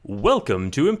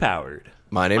Welcome to Empowered.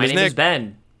 My name is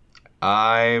Ben.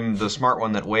 I'm the smart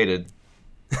one that waited.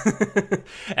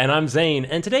 And I'm Zane,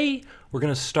 and today we're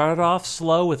going to start it off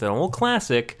slow with an old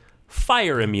classic,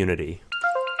 fire immunity.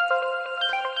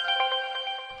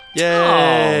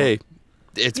 Yay!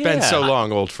 It's been Yeah. so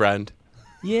long, old friend.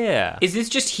 Yeah. Is this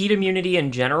just heat immunity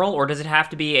in general, or does it have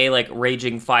to be a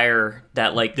raging fire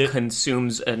that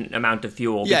consumes an amount of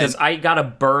fuel? Yeah, Because I got a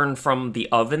burn from the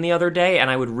oven the other day,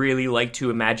 and I would really like to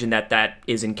imagine that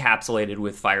is encapsulated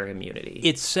with fire immunity.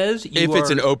 It says If it's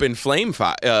an open flame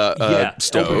stove.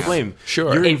 open flame.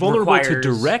 Sure. You're It invulnerable to requires-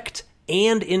 direct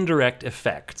and indirect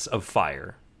effects of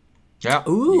fire. Yeah,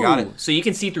 Ooh, you got it. so you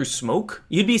can see through smoke?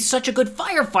 You'd be such a good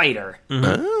firefighter.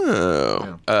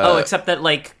 Oh. Except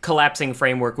that collapsing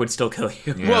framework would still kill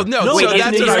you. Yeah. Well, no, No, so is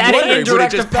that's that what I'm an wondering. Would it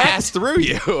indirect just effect? pass through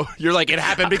you? You're like, it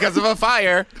happened because of a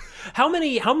fire. How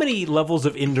many levels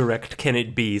of indirect can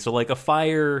it be? So like a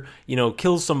fire,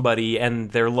 kills somebody and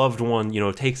their loved one,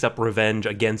 takes up revenge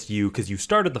against you because you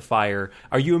started the fire.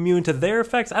 Are you immune to their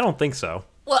effects? I don't think so.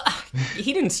 Well,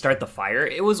 he didn't start the fire.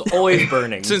 It was always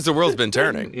burning. Since the world's been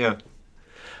turning. Yeah.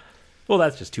 Well,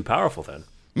 that's just too powerful then.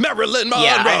 Marilyn Monroe!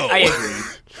 Yeah, I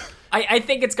agree. I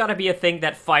think it's got to be a thing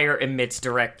that fire emits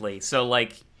directly. So,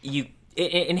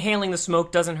 inhaling the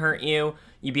smoke doesn't hurt you.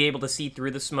 You'd be able to see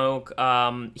through the smoke.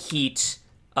 Heat.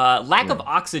 Lack of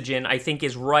oxygen, I think,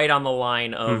 is right on the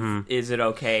line of is it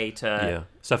okay to... Yeah.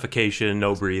 Suffocation,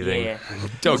 no breathing. Yeah.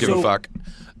 Don't give a So- fuck.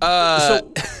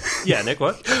 Yeah, Nick,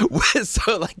 what?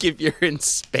 So, if you're in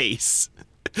space...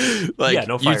 no fire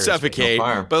you'd is suffocate, no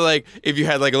fire. but if you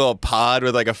had a little pod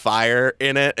with a fire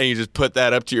in it, and you just put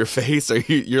that up to your face, or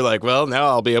you're like, well, now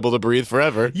I'll be able to breathe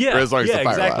forever, Yeah, for as long as the fire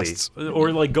exactly. lasts.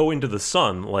 Or go into the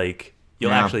sun, you'll Yeah.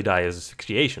 actually die as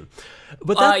asphyxiation.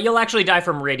 But that, You'll actually die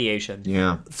from radiation.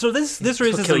 Yeah. so this It'll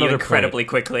raises kill you another incredibly point.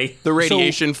 quickly. The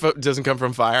radiation doesn't come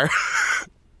from fire.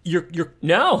 Your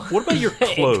No. What about your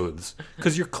clothes?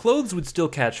 Because your clothes would still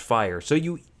catch fire. So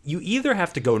you either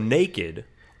have to go naked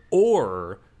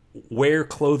or wear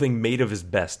clothing made of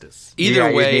asbestos. Either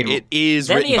you way, need- it is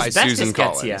Then written the by asbestos Susan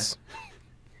gets ya. Collins.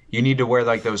 You need to wear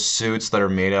those suits that are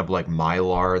made of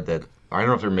mylar that I don't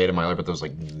know if they're made of mylar, but those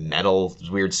metal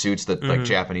weird suits that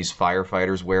Japanese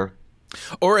firefighters wear.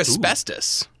 Or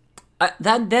asbestos.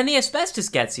 Then the asbestos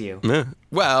gets you. Yeah.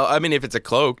 Well, I mean, if it's a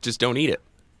cloak, just don't eat it.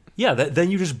 Yeah, then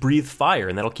you just breathe fire,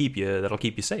 and that'll keep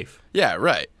you safe. Yeah,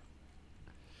 right.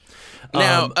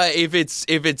 Now, if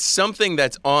it's something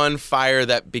that's on fire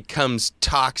that becomes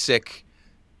toxic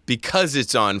because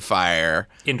it's on fire,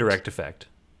 Indirect effect.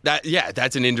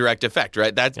 that's an indirect effect,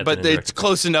 right? That's an But indirect it's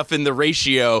close enough in the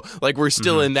ratio, we're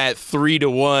still in that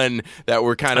 3-to-1 that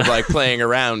we're kind of playing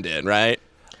around in, right?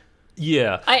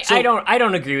 Yeah. I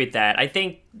don't agree with that. I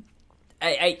think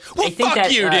I think Fuck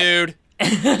that you, dude.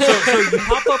 So you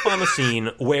pop up on the scene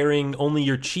wearing only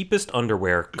your cheapest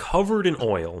underwear, covered in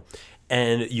oil,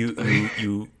 and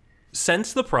you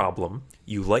sense the problem.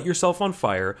 You light yourself on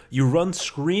fire. You run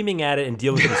screaming at it and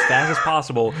deal with it as fast as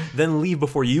possible. Then leave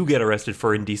before you get arrested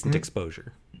for indecent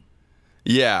exposure.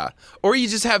 Yeah. Or you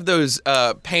just have those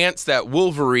pants that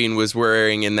Wolverine was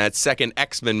wearing in that second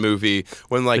X-Men movie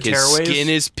when his tearaways? skin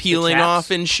is peeling chaps?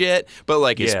 off and shit,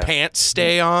 but his Yeah. pants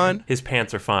stay on. His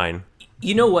pants are fine.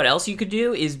 You know what else you could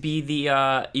do is be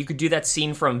the you could do that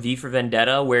scene from V for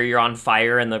Vendetta where you're on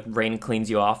fire and the rain cleans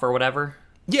you off or whatever.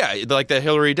 Yeah, like the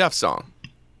Hillary Duff song.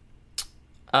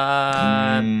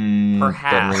 Doesn't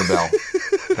Perhaps. ring a bell.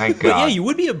 Thank But yeah, God. you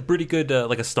would be a pretty good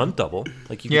a stunt double.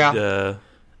 You could. Yeah.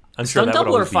 I'm sure Stunt that would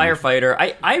double or always be- firefighter.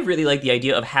 I really like the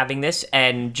idea of having this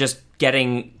and just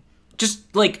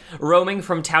roaming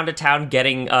from town to town,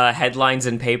 getting headlines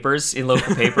in papers in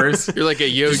local papers. You're like a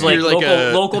Just you're like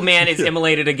local man is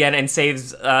immolated again and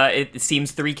saves it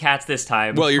seems 3 cats this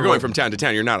time. Well, you're going from town to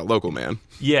town. You're not a local man.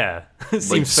 Yeah,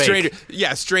 seems fake.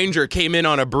 Stranger came in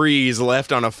on a breeze,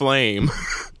 left on a flame.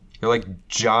 You're like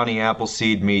Johnny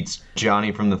Appleseed meets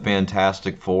Johnny from the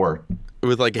Fantastic Four.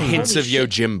 With hints of shit.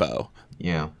 Yojimbo.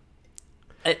 Yeah.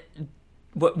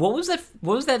 What was that?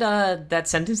 What was that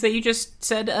sentence that you just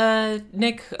said,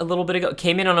 Nick, a little bit ago?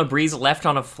 Came in on a breeze, left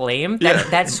on a flame.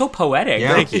 That's so poetic.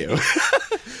 Yeah. Thank you.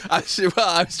 I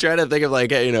was trying to think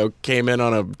of came in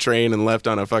on a train and left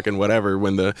on a fucking whatever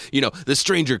when the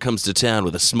stranger comes to town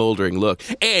with a smoldering look,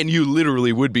 and you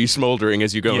literally would be smoldering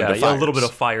as you go into Yeah, fires. a little bit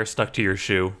of fire stuck to your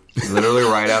shoe. He literally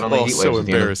ride out on the heat waves. so at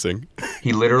the end embarrassing.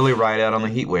 he literally ride out on the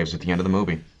heat waves at the end of the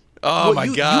movie. Oh Well, my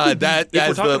you god, could be- if we're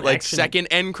that's the talking action- second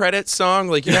end credits song.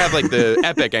 You have the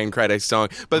epic end credits song,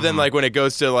 but then when it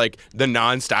goes to the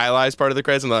non-stylized part of the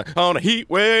credits, and on a heat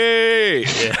wave,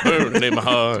 burning in my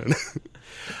heart.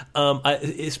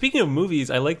 Speaking of movies,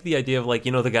 I like the idea of like,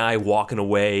 the guy walking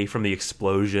away from the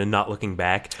explosion, not looking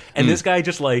back, and this guy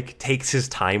just like takes his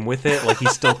time with it, like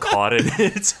he's still caught in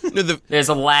it. There's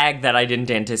a lag that I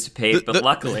didn't anticipate, but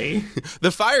luckily.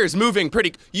 The fire is moving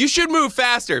pretty. You should move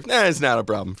faster. Nah, it's not a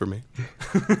problem for me.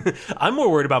 I'm more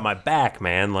worried about my back,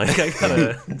 man. Like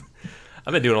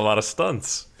I've been doing a lot of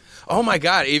stunts. Oh my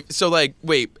god. So like,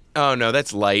 wait. Oh no,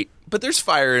 that's light. But there's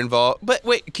fire involved. But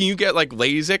wait, can you get like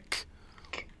LASIK?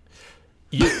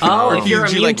 If you're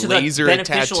do you, immune like, to the laser a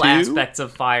beneficial tattoo? aspects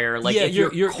of fire, like Yeah, if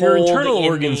you're your cold internal in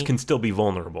organs the- can still be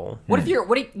vulnerable. What if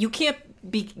you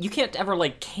can't ever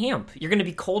like camp? You're gonna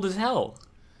be cold as hell.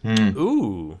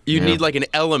 Ooh. You need like an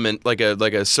element, like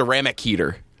a ceramic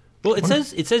heater. Well, it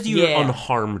says you're Yeah.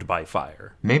 unharmed by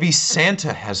fire. Maybe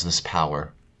Santa has this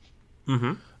power.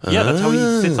 Yeah, that's how he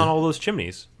sits on all those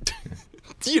chimneys.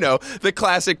 The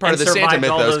classic part And of the Santa survived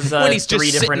all mythos those when he's just 3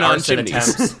 sitting different on arson chimneys.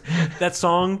 attempts. That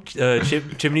song,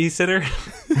 Chimney Sitter.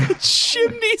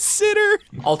 Chimney sitter.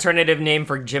 Alternative name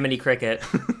for Jiminy Cricket.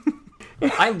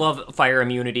 I love fire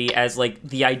immunity as like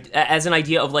as an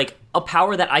idea of like a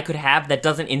power that I could have that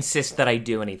doesn't insist that I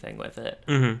do anything with it.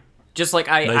 Mm-hmm. Just like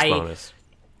Nice bonus.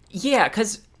 Yeah,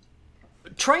 because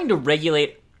trying to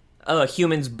regulate a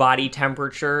human's body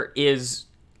temperature is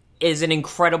an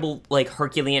incredible like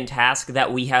Herculean task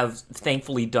that we have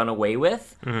thankfully done away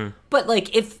with. Mm-hmm. But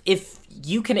like if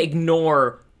you can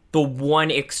ignore the one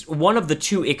of the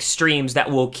two extremes that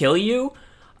will kill you,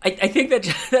 I think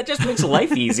that just makes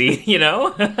life easy, you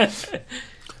know? What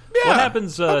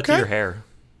happens to your hair?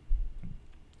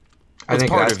 I think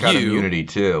part that's of got you. immunity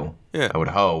too. Yeah. I would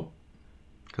hope.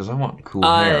 Because I want cool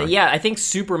hair. Yeah, I think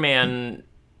Superman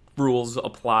rules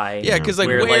apply. Yeah, because like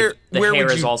where where the hair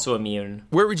would is you also immune.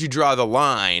 where would you draw the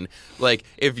line? Like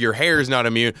if your hair is not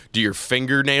immune, do your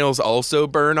fingernails also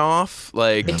burn off?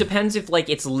 Like It depends if like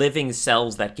it's living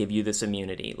cells that give you this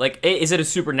immunity. Like, is it a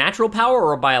supernatural power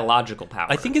or a biological power?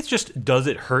 I think it's just, does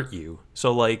it hurt you?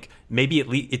 So like maybe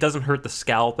it doesn't hurt the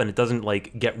scalp and it doesn't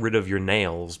like get rid of your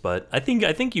nails, but I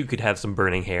think you could have some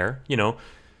burning hair.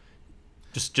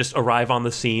 Just arrive on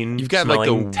the scene. you've got like the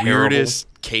smelling terrible. weirdest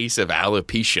case of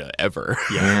alopecia ever.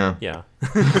 Yeah. Yeah.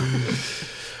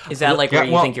 Is that like where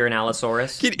you well- think you're an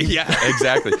Allosaurus? Yeah,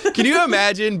 exactly. Can you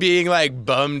imagine being like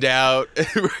bummed out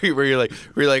where you're like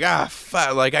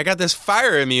fuck, like I got this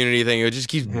fire immunity thing, it just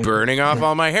keeps burning off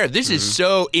all my hair. This is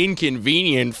so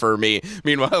inconvenient for me.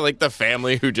 Meanwhile, like the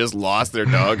family who just lost their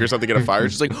dog or something in a fire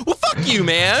is just like, well, fuck you,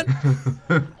 man.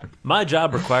 My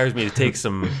job requires me to take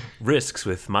some risks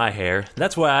with my hair.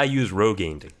 That's why I use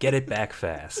Rogaine to get it back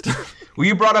fast. Well,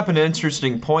 you brought up an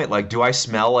interesting point. Like, do I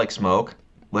smell like smoke?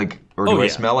 Like, or do I yeah,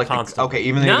 smell like constantly. okay?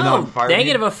 Even though No, I'm fire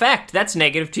negative effect. That's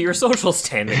negative to your social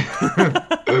standing.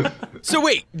 So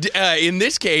wait, in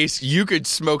this case, you could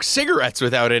smoke cigarettes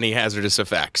without any hazardous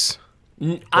effects.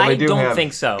 I they do don't have-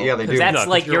 think so. yeah, they 'cause do. That's No, 'cause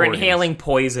like your you're organs. inhaling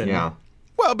poison. Yeah.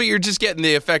 Well, but you're just getting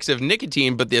the effects of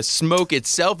nicotine, but the smoke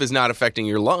itself is not affecting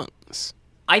your lungs.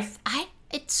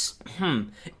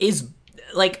 Is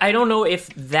like I don't know if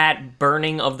that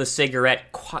burning of the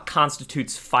cigarette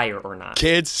constitutes fire or not.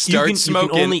 Kids, start you smoking.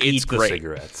 can only it's eat the great.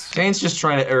 cigarettes. Shane's just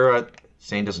trying to,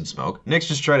 Shane doesn't smoke. Nick's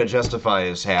just trying to justify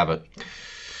his habit.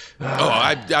 Oh,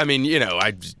 I mean,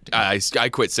 I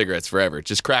quit cigarettes forever.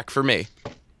 Just crack for me.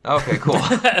 Okay, cool.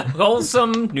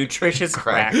 Wholesome, nutritious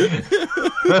crack.